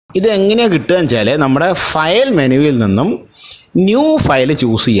ഇത് എങ്ങനെയാണ് കിട്ടുകയെന്ന് വെച്ചാൽ നമ്മുടെ ഫയൽ മെനുവിൽ നിന്നും ന്യൂ ഫയൽ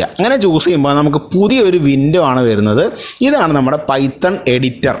ചൂസ് ചെയ്യുക. അങ്ങനെ ചൂസ് ചെയ്യുമ്പോൾ നമുക്ക് പുതിയൊരു വിൻഡോ ആണ് വരുന്നത്. ഇതാണ് നമ്മുടെ പൈത്തൺ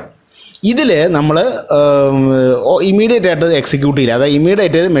എഡിറ്റർ. ഇതിൽ നമ്മൾ ഇമീഡിയറ്റ് ആയിട്ട് എക്സിക്യൂട്ട് ചെയ്യില്ല, അതായത്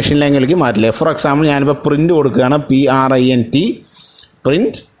ഇമീഡിയറ്റ് ആയിട്ട് മെഷീൻ ലാംഗ്വേജിലേക്ക് മാറ്റില്ല. ഫോർ എക്സാമ്പിൾ ഞാനിപ്പോൾ പ്രിൻറ്റ് കൊടുക്കുകയാണ്, PRINT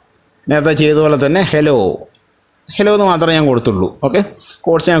പ്രിൻറ്റ്. നേരത്തെ ചെയ്തതുപോലെ തന്നെ ഹലോ എന്ന് മാത്രമേ ഞാൻ കൊടുത്തുള്ളൂ. ഓക്കെ,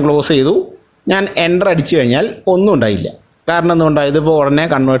 കോഴ്സ് ഞാൻ ക്ലോസ് ചെയ്തു. ഞാൻ എൻ്റർ അടിച്ചു കഴിഞ്ഞാൽ ഒന്നും ഉണ്ടായില്ല. കാരണം എന്തുകൊണ്ടാണ്? ഇതിപ്പോൾ ഉടനെ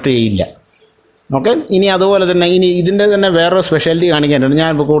കൺവേർട്ട് ചെയ്യില്ല. ഓക്കെ, ഇനി അതുപോലെ തന്നെ ഇനി ഇതിൻ്റെ തന്നെ വേറൊരു സ്പെഷ്യാലിറ്റി കാണിക്കാനുണ്ട്. ഞാൻ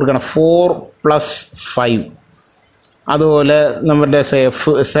ഇപ്പോൾ കൊടുക്കണം 4+5, അതുപോലെ നമ്മുടെ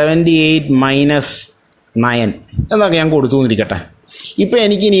 78 - 9 എന്നൊക്കെ ഞാൻ കൊടുത്തു എന്നിരിക്കട്ടെ. ഇപ്പോൾ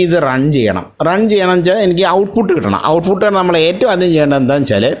എനിക്കിനി ഇത് റൺ ചെയ്യണം വെച്ചാൽ എനിക്ക് ഔട്ട്പുട്ട് കിട്ടണം. ഔട്ട്പുട്ട് നമ്മൾ ഏറ്റവും ആദ്യം ചെയ്യേണ്ടത് എന്താണെന്ന്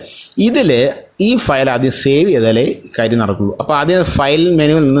വെച്ചാൽ ഇതിൽ ഈ ഫയൽ ആദ്യം സേവ് ചെയ്താലേ കാര്യം നടക്കുള്ളൂ. അപ്പോൾ ആദ്യം ഫയൽ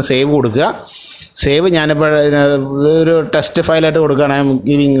മെനുവിൽ നിന്ന് സേവ് കൊടുക്കുക. സേവ് ഞാനിപ്പോൾ ഒരു ടെസ്റ്റ് ഫയലായിട്ട് കൊടുക്കുകയാണെങ്കിൽ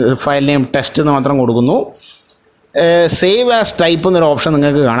ഗിവിങ് ഫയൽ നെയിം ടെസ്റ്റ് എന്ന് മാത്രം കൊടുക്കുന്നു. സേവ് ആസ് ടൈപ്പ് എന്നൊരു ഓപ്ഷൻ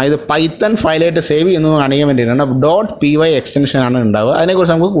നിങ്ങൾക്ക് കാണാം. ഇത് പൈത്തൺ ഫയലായിട്ട് സേവ് ചെയ്യുന്നത് കാണിക്കാൻ വേണ്ടിയിട്ടാണ്. .py എക്സ്റ്റൻഷനാണ് ഉണ്ടാവുക.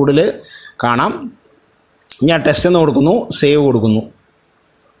 അതിനെക്കുറിച്ച് നമുക്ക് കൂടുതൽ കാണാം. ഞാൻ ടെസ്റ്റ് എന്ന് കൊടുക്കുന്നു, സേവ് കൊടുക്കുന്നു.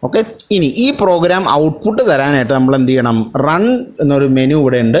 ഓക്കെ, ഇനി ഈ പ്രോഗ്രാം ഔട്ട്പുട്ട് തരാനായിട്ട് നമ്മൾ എന്ത് ചെയ്യണം? റൺ എന്നൊരു മെനു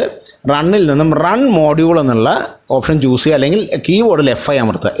ഇവിടെ ഉണ്ട്. റണ്ണിൽ നിന്നും റൺ മോഡ്യൂൾ എന്നുള്ള ഓപ്ഷൻ ചൂസ് ചെയ്യുക, അല്ലെങ്കിൽ കീബോർഡിൽ F5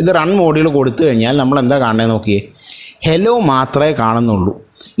 അമർത്തുക. ഇത് റൺ മോഡ്യൂൾ കൊടുത്തു കഴിഞ്ഞാൽ നമ്മൾ എന്താ കാണുന്നത് നോക്കിയേ, ഹലോ മാത്രമേ കാണുന്നുള്ളൂ.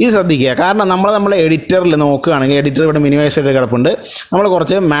 ഇത് ശ്രദ്ധിക്കുക, കാരണം നമ്മൾ എഡിറ്ററിൽ നോക്കുകയാണെങ്കിൽ എഡിറ്റർ ഇവിടെ മിനിമൈസ് ചെയ്ത് കിടപ്പുണ്ട്. നമ്മൾ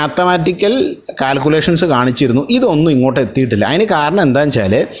കുറച്ച് മാത്തമാറ്റിക്കൽ കാൽക്കുലേഷൻസ് കാണിച്ചിരുന്നു, ഇതൊന്നും ഇങ്ങോട്ട് എത്തിയിട്ടില്ല. അതിന് കാരണം എന്താണെന്ന്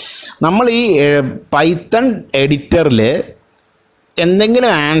വെച്ചാൽ നമ്മൾ ഈ പൈത്തൺ എഡിറ്ററിൽ എന്തെങ്കിലും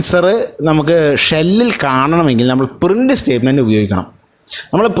ആൻസർ നമുക്ക് ഷെല്ലിൽ കാണണമെങ്കിൽ നമ്മൾ പ്രിൻ്റ് സ്റ്റേറ്റ്മെൻറ്റ് ഉപയോഗിക്കണം.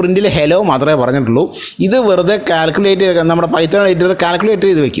 നമ്മൾ പ്രിൻറ്റിൽ ഹലോ മാത്രമേ പറഞ്ഞിട്ടുള്ളൂ. ഇത് വെറുതെ കാൽക്കുലേറ്റ് ചെയ്ത് നമ്മുടെ പൈത്തൺ എഡിറ്റർ കാൽക്കുലേറ്റ്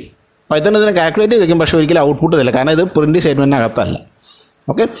ചെയ്ത് വെക്കും. പൈത്തൺ ഇതിനെ കാൽക്കുലേറ്റ് ചെയ്ത് വെക്കും, പക്ഷേ ഒരിക്കലും ഔട്ട്പുട്ട് തരില്ല, കാരണം ഇത് പ്രിൻറ്റ് സ്റ്റേറ്റ്മെൻറ്റിനകത്തല്ല.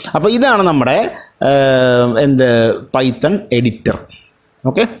 ഓക്കെ, അപ്പോൾ ഇതാണ് നമ്മുടെ Python editor.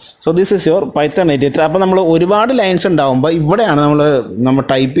 Okay, so this is your Python editor. അപ്പോൾ നമ്മൾ ഒരുപാട് ലൈൻസ് ഉണ്ടാകുമ്പോൾ ഇവിടെയാണ് നമ്മൾ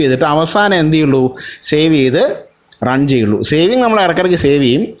ടൈപ്പ് ചെയ്തിട്ട് അവസാനം എന്ത് ചെയ്യുള്ളൂ, സേവ് ചെയ്ത് റൺ ചെയ്യുള്ളൂ. സേവിങ് നമ്മൾ ഇടയ്ക്കിടയ്ക്ക് സേവ്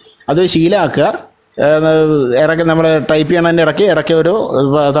ചെയ്യും, അത് ശീലമാക്കുക. ഇടയ്ക്ക് നമ്മൾ ടൈപ്പ് ചെയ്യണതിൻ്റെ ഇടയ്ക്ക് ഒരു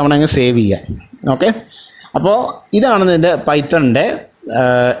തവണ അങ്ങ് സേവ് ചെയ്യാം. ഓക്കെ, അപ്പോൾ ഇതാണ് ഇതിൻ്റെ പൈത്തണിൻ്റെ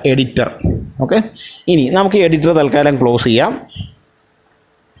എഡിറ്റർ. ഓക്കെ, ഇനി നമുക്ക് ഈ എഡിറ്റർ തൽക്കാലം ക്ലോസ് ചെയ്യാം.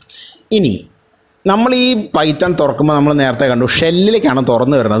 ഇനി നമ്മൾ ഈ പൈത്തൺ തുറക്കുമ്പോൾ നമ്മൾ നേരത്തെ കണ്ടു ഷെല്ലിലേക്കാണ്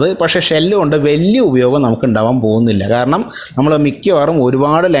തുറന്നു വരുന്നത്. പക്ഷേ ഷെല്ല് കൊണ്ട് വലിയ ഉപയോഗം നമുക്ക് ഉണ്ടാവാൻ പോകുന്നില്ല, കാരണം നമ്മൾ മിക്കവാറും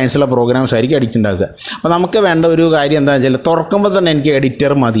ഒരുപാട് ലൈൻസുള്ള പ്രോഗ്രാംസ് ആയിരിക്കും അടിച്ചുണ്ടാക്കുക. അപ്പോൾ നമുക്ക് വേണ്ട ഒരു കാര്യം എന്താണെന്ന് വെച്ചാൽ തുറക്കുമ്പോൾ തന്നെ എനിക്ക്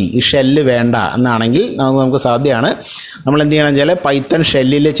എഡിറ്റർ മതി, ഈ ഷെല്ല് വേണ്ട എന്നാണെങ്കിൽ നമുക്ക് സാധ്യമാണ്. നമ്മൾ എന്ത് ചെയ്യണം വെച്ചാൽ പൈത്തൺ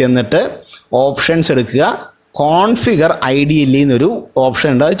ഷെല്ലിൽ ചെന്നിട്ട് ഓപ്ഷൻസ് എടുക്കുക, കോൺഫിഗർ IDLE എന്നൊരു ഓപ്ഷൻ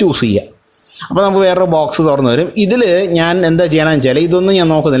ഉണ്ട്, അത് ചൂസ് ചെയ്യുക. അപ്പോൾ നമുക്ക് വേറൊരു ബോക്സ് തുറന്നു വരും. ഇതിൽ ഞാൻ എന്താ ചെയ്യണമെന്ന് വെച്ചാൽ ഇതൊന്നും ഞാൻ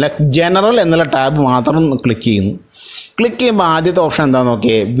നോക്കുന്നില്ല, ജനറൽ എന്നുള്ള ടാബ് മാത്രം ക്ലിക്ക് ചെയ്യുന്നു. ക്ലിക്ക് ചെയ്യുമ്പോൾ ആദ്യത്തെ ഓപ്ഷൻ എന്താണെന്ന്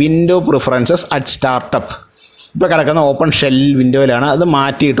നോക്കിയേ, വിൻഡോ പ്രിഫറൻസസ് അറ്റ് സ്റ്റാർട്ടപ്പ്. ഇപ്പോൾ കിടക്കുന്ന ഓപ്പൺ ഷെൽ വിൻഡോയിലാണ്, അത്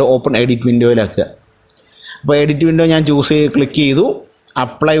മാറ്റിയിട്ട് ഓപ്പൺ എഡിറ്റ് വിൻഡോയിലാക്കുക. അപ്പോൾ എഡിറ്റ് വിൻഡോ ഞാൻ ക്ലിക്ക് ചെയ്തു,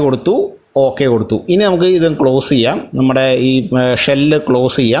 അപ്ലൈ കൊടുത്തു, ഓക്കെ കൊടുത്തു. ഇനി നമുക്ക് ഇത് ക്ലോസ് ചെയ്യാം, നമ്മുടെ ഈ ഷെല്ല്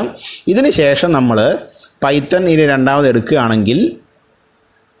ക്ലോസ് ചെയ്യാം. ഇതിന് ശേഷം നമ്മൾ പൈത്തൺ ഇനി രണ്ടാമത് എടുക്കുകയാണെങ്കിൽ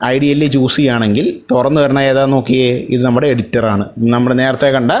IDLE ചൂസ് ചെയ്യുകയാണെങ്കിൽ തുറന്നു വരണ ഏതാണെന്ന് നോക്കിയേ, ഇത് നമ്മുടെ എഡിറ്ററാണ്. നമ്മൾ നേരത്തെ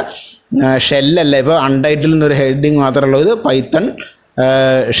കണ്ട ഷെല്ലല്ല, ഇപ്പോൾ അൺടൈറ്റിൽ നിന്നൊരു ഹെഡിങ് മാത്രമേ ഉള്ളൂ. ഇത് പൈത്തൺ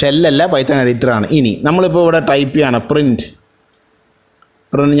ഷെല്ലല്ല, പൈത്തൺ എഡിറ്ററാണ്. ഇനി നമ്മളിപ്പോൾ ഇവിടെ ടൈപ്പ് ചെയ്യാണ് പ്രിൻറ്റ്.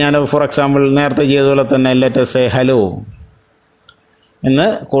 ഞാൻ ഫോർ എക്സാമ്പിൾ നേരത്തെ ചെയ്തതുപോലെ തന്നെ ലെറ്റ് us say ഹലോ എന്ന്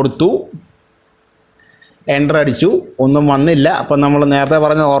കൊടുത്തു, എൻ്റർ അടിച്ചു, ഒന്നും വന്നില്ല. അപ്പം നമ്മൾ നേരത്തെ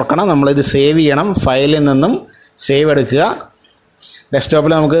പറഞ്ഞത് ഓർക്കണം, നമ്മളിത് സേവ് ചെയ്യണം. ഫയലിൽ നിന്നും സേവ് എടുക്കുക.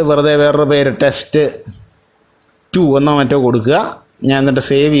 ഡെസ്ക്ടോപ്പിൽ നമുക്ക് വെറുതെ വേറൊരു പേര് test2 എന്നോ മറ്റോ കൊടുക്കുക. ഞാൻ എന്നിട്ട്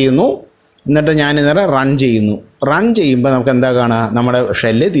സേവ് ചെയ്യുന്നു. എന്നിട്ട് ഞാൻ ഇന്നേരം റൺ ചെയ്യുന്നു. റൺ ചെയ്യുമ്പോൾ നമുക്ക് എന്താ കാണുക, നമ്മുടെ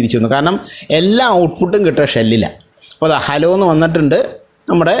ഷെല്ല് തിരിച്ചു വന്നു. കാരണം എല്ലാ ഔട്ട്പുട്ടും കിട്ടുക ഷെല്ലിലാണ്. അപ്പോൾ അത് ഹലോ എന്ന് വന്നിട്ടുണ്ട്,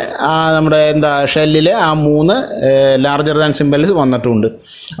 നമ്മുടെ ഷെല്ലിൽ ആ 3 ലാർജർ ദാൻ സിംബൽസ് വന്നിട്ടുണ്ട്.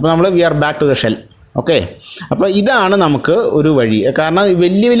 അപ്പോൾ നമ്മൾ V are back to the shell. Okay, അപ്പോൾ ഇതാണ് നമുക്ക് ഒരു വഴി. കാരണം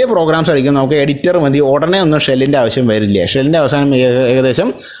വലിയ വലിയ പ്രോഗ്രാംസ് ആയിരിക്കും, നമുക്ക് എഡിറ്റർ മതി, ഉടനെ ഒന്നും ഷെല്ലിൻ്റെ ആവശ്യം വരില്ല. ഷെല്ലിൻ്റെ ഏകദേശം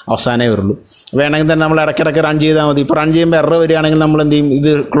അവസാനമേ വരുള്ളൂ. വേണമെങ്കിൽ തന്നെ നമ്മൾ ഇടയ്ക്കിടയ്ക്ക് റൺ ചെയ്താൽ മതി. ഇപ്പോൾ റൺ ചെയ്യുമ്പോൾ എറർ വരികയാണെങ്കിൽ നമ്മൾ എന്ത് ചെയ്യും,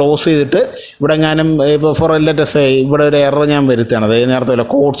 ഇത് ക്ലോസ് ചെയ്തിട്ട് ഇവിടെ എങ്ങാനും ഇപ്പോൾ ഫോർ ലെറ്റ് us say ഇവിടെ ഒരു എറർ ഞാൻ വരുത്തുകയാണ്, അതായത് നേരത്തെ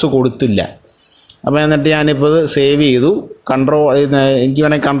കോഡ്സ് കൊടുത്തില്ല. അപ്പോൾ എന്നിട്ട് ഞാനിപ്പോൾ ഇത് സേവ് ചെയ്തു, എനിക്ക്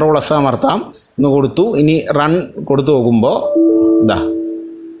വേണമെങ്കിൽ Ctrl+S അമർത്താം എന്ന് കൊടുത്തു. ഇനി റൺ കൊടുത്തു നോക്കുമ്പോൾ ഇതാ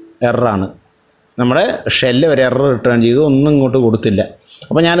എററാണ്, നമ്മുടെ ഷെല്ല് ഒരു എറർ റിട്ടേൺ ചെയ്തു, ഒന്നും ഇങ്ങോട്ട് കൊടുത്തില്ല.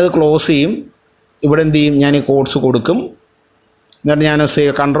 അപ്പോൾ ഞാനത് ക്ലോസ് ചെയ്യും. ഇവിടെ എന്ത് ചെയ്യും, ഞാൻ ഈ കോഡ്സ് കൊടുക്കും. എന്നിട്ട് ഞാൻ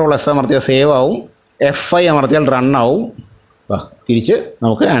Ctrl+S അമർത്തിയാൽ സേവ് ആവും, F5 അമർത്തിയാൽ റൺ ആവും. തിരിച്ച്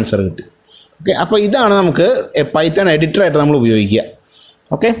നമുക്ക് ആൻസർ കിട്ടി. ഓക്കെ, അപ്പോൾ ഇതാണ് നമുക്ക് പൈത്തൺ എഡിറ്ററായിട്ട് നമ്മൾ ഉപയോഗിക്കുക.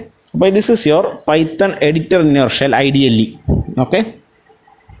 ഓക്കെ, അപ്പോൾ this is your Python editor in your shell ideally. Okay,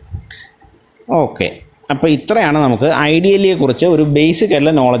 അപ്പോൾ ഇത്രയാണ് നമുക്ക് ഐഡിയലിയെക്കുറിച്ച് ഒരു ബേസിക്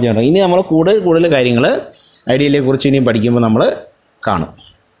ആയിട്ടുള്ള നോളജ് ഉണ്ട്. ഇനി നമ്മൾ കൂടുതൽ കാര്യങ്ങൾ ഐഡിയലിയെക്കുറിച്ച് ഇനി പഠിക്കുമ്പോൾ നമ്മൾ കാണും.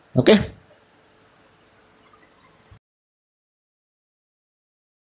 ഓക്കെ.